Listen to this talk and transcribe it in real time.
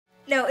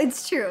No,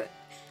 it's true.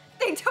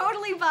 They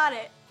totally bought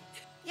it.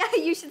 Yeah,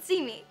 you should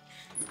see me.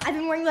 I've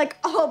been wearing like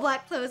all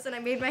black clothes and I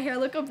made my hair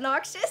look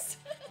obnoxious.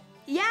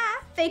 Yeah,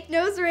 fake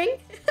nose ring.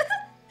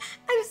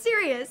 I'm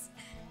serious.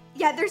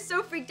 Yeah, they're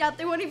so freaked out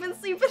they won't even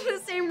sleep in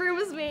the same room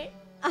as me.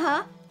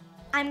 Uh-huh.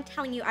 I'm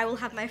telling you, I will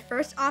have my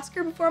first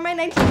Oscar before my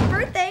 19th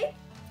birthday.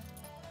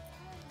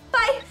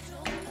 Bye.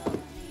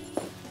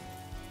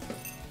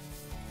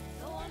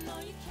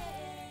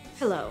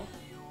 Hello.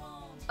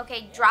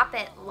 Okay, drop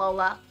it,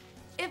 Lola.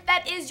 If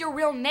that is your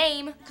real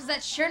name, because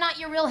that's sure not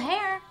your real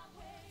hair.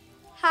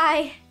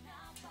 Hi.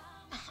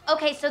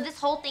 Okay, so this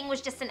whole thing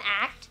was just an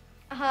act?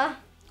 Uh-huh.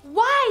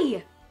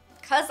 Why?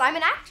 'Cause I'm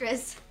an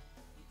actress.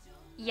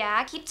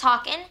 Yeah, keep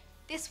talking.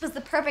 This was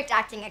the perfect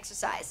acting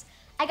exercise.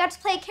 I got to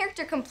play a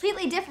character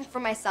completely different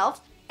from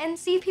myself and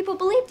see if people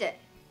believed it.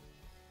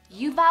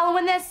 You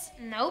following this?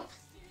 Nope.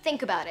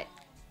 Think about it.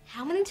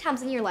 How many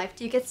times in your life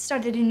do you get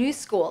started a new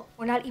school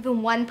where not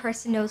even one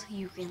person knows who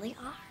you really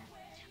are?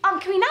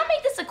 Can we not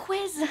make this a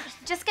quiz?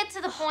 Just get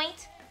to the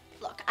point.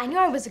 Look, I knew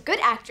I was a good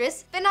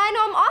actress, but now I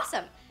know I'm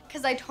awesome.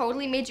 Because I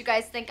totally made you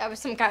guys think I was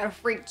some kind of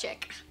freak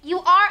chick.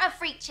 You are a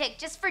freak chick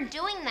just for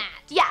doing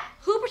that. Yeah,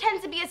 who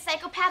pretends to be a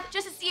psychopath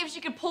just to see if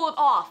she could pull it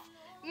off?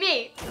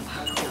 Me.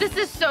 This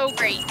is so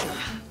great.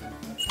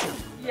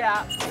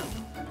 Yeah.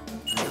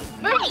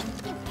 Hey!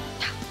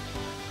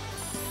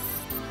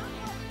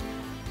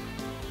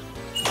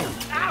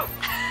 Ow!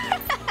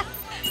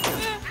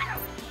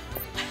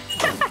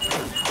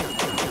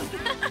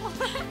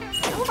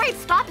 All right,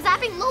 stop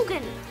zapping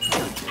Logan.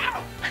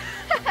 Ow!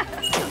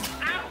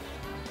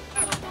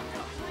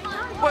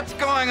 What's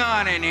going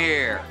on in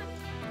here?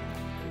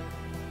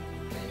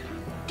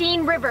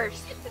 Dean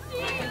Rivers.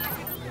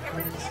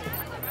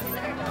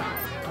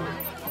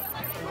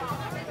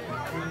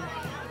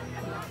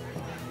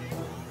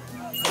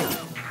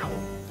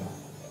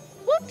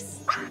 Whoops.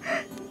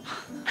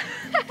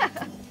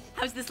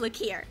 How's this look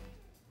here?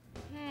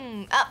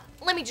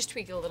 Let me just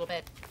tweak it a little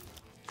bit.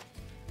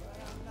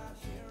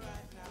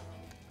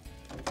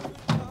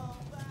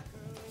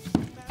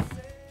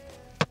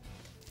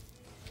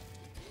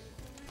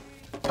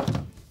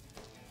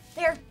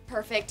 There,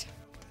 perfect.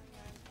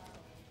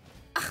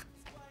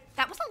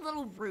 That was a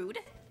little rude.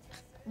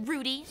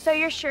 Rudy. So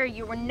you're sure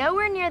you were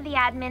nowhere near the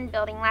admin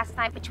building last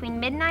night between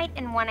midnight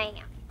and 1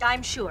 a.m.?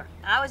 I'm sure.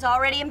 I was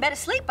already in bed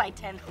asleep by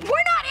 10. We're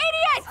not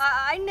idiots!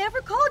 I never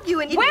called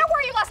you and Where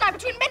were you last night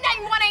between midnight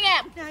and 1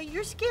 a.m.? Now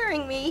you're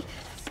scaring me.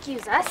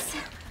 Excuse us.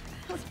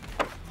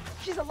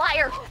 She's a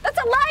liar. That's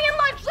a lion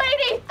lunch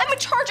lady! I'm in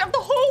charge of the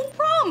whole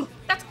prom!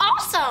 That's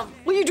awesome!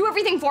 Will you do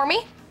everything for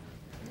me?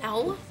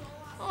 No.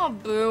 Oh,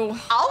 boo.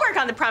 I'll work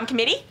on the prom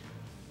committee.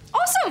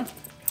 Awesome!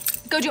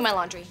 Go do my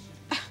laundry.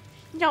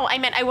 No, I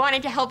meant I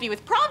wanted to help you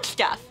with prom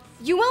stuff.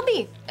 You will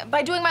be.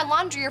 By doing my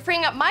laundry, you're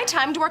freeing up my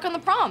time to work on the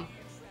prom.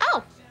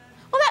 Oh,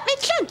 well, that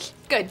makes sense.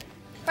 Good.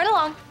 Run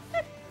along.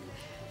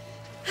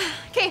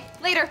 Okay,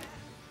 later.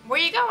 Where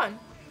are you going?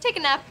 Take a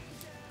nap.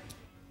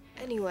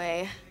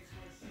 Anyway,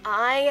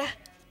 I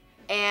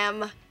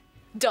am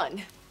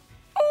done.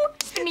 Oh,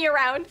 spin me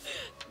around.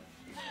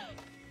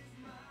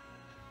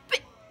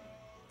 But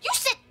you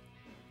said,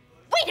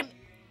 wait a minute,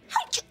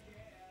 how'd you,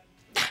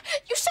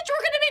 you said you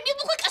were gonna make me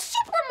look like a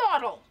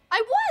supermodel.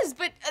 I was,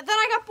 but then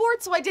I got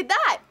bored, so I did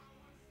that.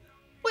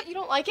 What, you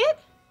don't like it?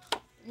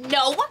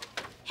 No.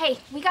 Hey,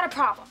 we got a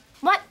problem.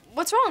 What?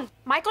 What's wrong?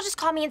 Michael just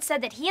called me and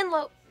said that he and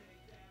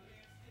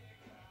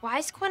Why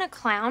is Quinn a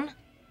clown?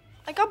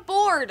 I got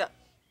bored.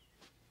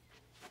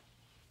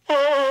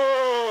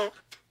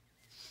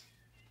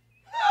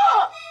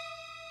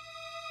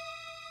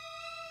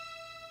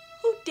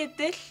 Who did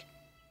this?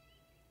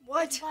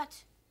 What?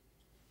 What?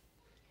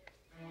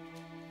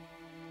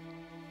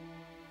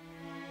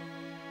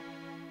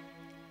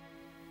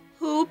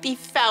 Who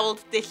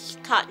befouled this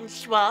cotton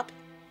swab?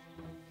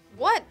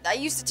 What? I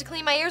used it to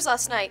clean my ears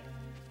last night.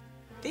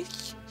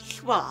 This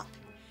swab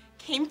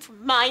came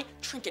from my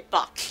trinket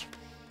box.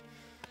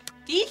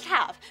 These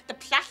have the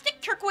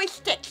plastic turquoise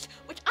sticks,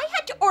 which I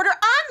had to order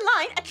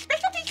online at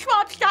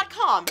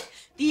specialtyswabs.com.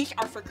 These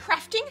are for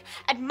crafting,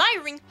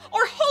 admiring,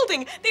 or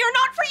holding. They are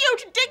not for you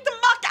to dig the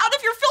muck out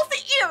of your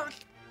filthy ears.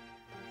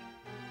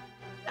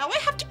 Now I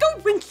have to go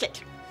rinse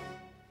it.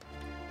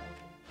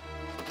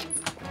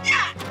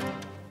 Yeah.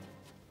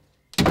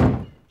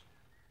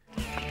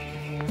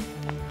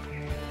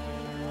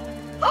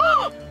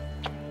 Oh!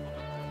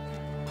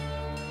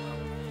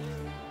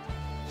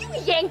 You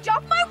yanked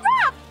off my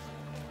wrap!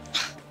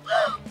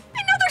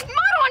 I know there's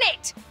mud on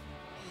it!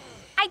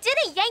 I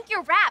didn't yank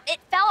your wrap. It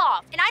fell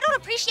off. And I don't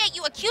appreciate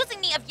you accusing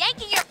me of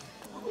yanking your...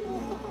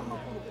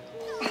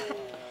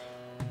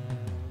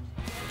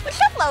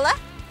 What's up, Lola?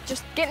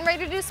 Just getting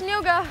ready to do some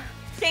yoga.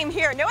 Same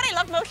here. Know what I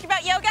love most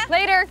about yoga?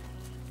 Later.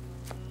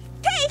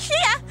 Hey, see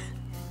ya!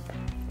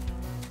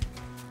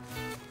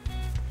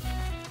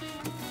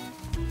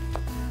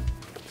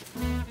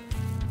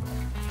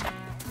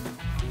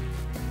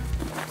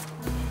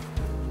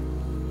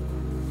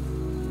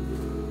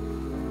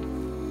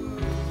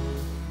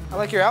 I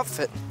like your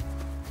outfit.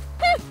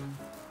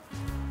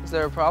 Is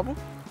there a problem?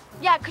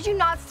 Yeah, could you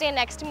not stand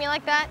next to me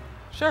like that?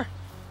 Sure.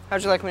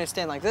 How'd you like me to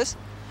stand like this?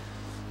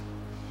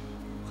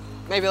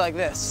 Maybe like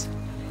this.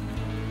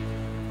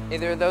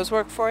 Either of those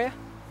work for you?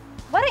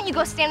 Why don't you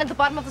go stand at the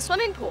bottom of the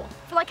swimming pool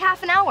for like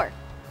half an hour?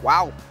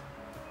 Wow.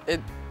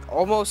 It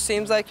almost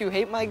seems like you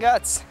hate my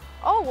guts.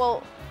 Oh,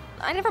 well,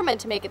 I never meant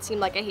to make it seem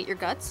like I hate your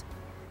guts.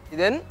 You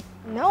didn't?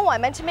 No, I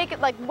meant to make it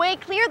like way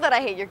clear that I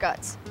hate your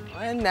guts.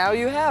 And now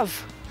you have.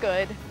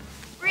 Good.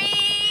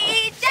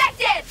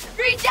 Rejected!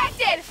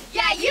 Rejected!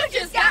 Yeah, you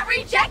just got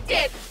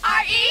rejected!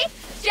 R-E-J-E-C-T-E-D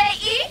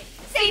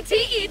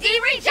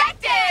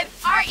rejected!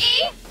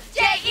 R-E-J-E-C-T-E-D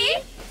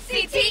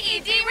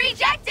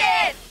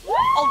rejected!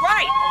 All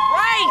right!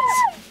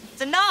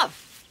 It's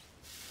enough.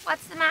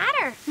 What's the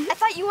matter? I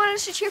thought you wanted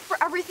us to cheer for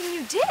everything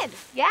you did.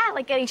 Yeah,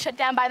 like getting shut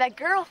down by that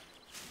girl.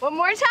 One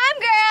more time,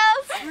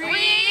 girls!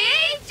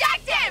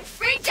 Rejected!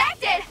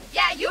 Rejected!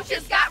 Yeah, you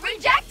just got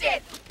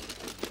rejected!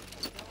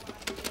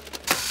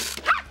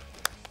 Ha!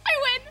 I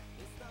win!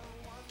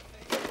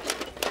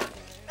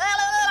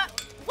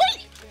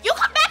 Wait! You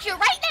come back here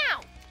right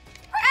now!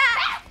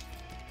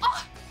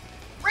 Oh,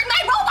 bring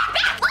my robot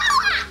back,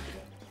 Lola!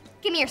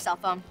 Give me your cell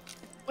phone.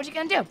 What you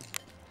gonna do?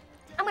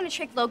 I'm gonna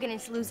trick Logan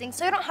into losing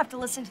so I don't have to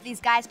listen to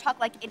these guys talk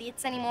like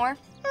idiots anymore.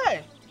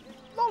 Hey,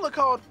 Lola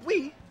called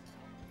we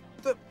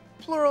the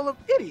plural of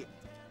idiot.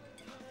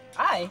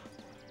 I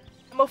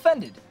am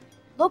offended.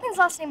 Logan's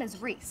last name is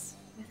Reese,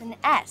 with an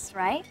S,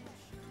 right?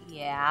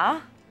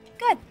 Yeah.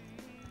 Good.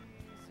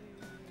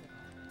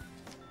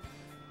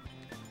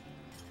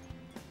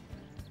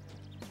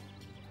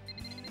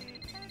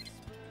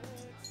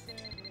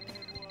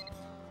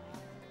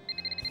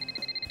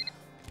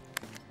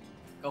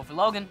 Go for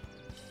Logan.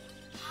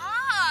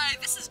 Hi,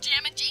 this is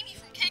Jam and Jamie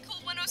from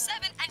K-Cool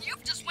 107, and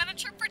you've just won a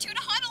trip for 2 to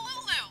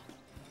Honolulu.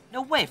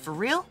 No way, for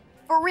real?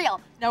 For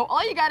real. Now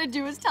all you gotta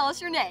do is tell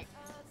us your name.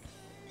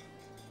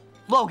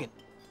 Logan.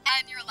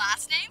 And your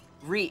last name?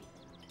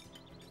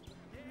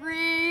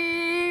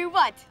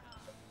 What?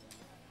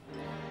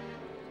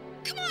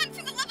 Come on,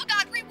 for the love of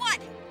God, what?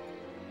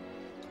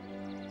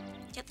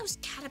 Get those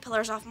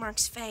caterpillars off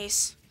Mark's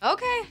face.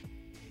 Okay.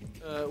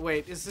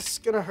 Wait, is this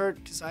gonna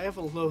hurt? Because I have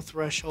a low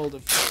threshold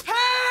of...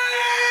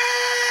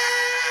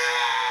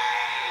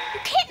 You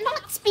can't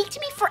not speak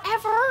to me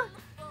forever.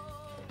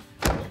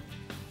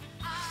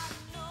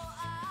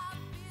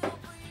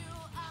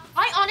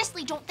 I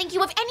honestly don't think you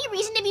have any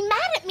reason to be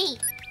mad at me.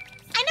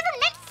 I never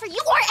meant for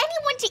you or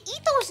anyone to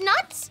eat those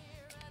nuts.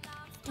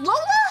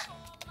 Lola?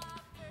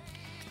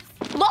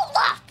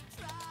 Lola!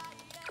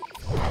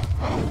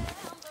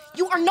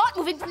 You are not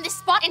moving from this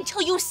spot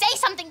until you say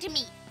something to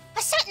me.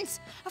 A sentence,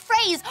 a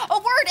phrase, a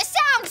word, a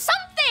sound,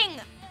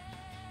 something!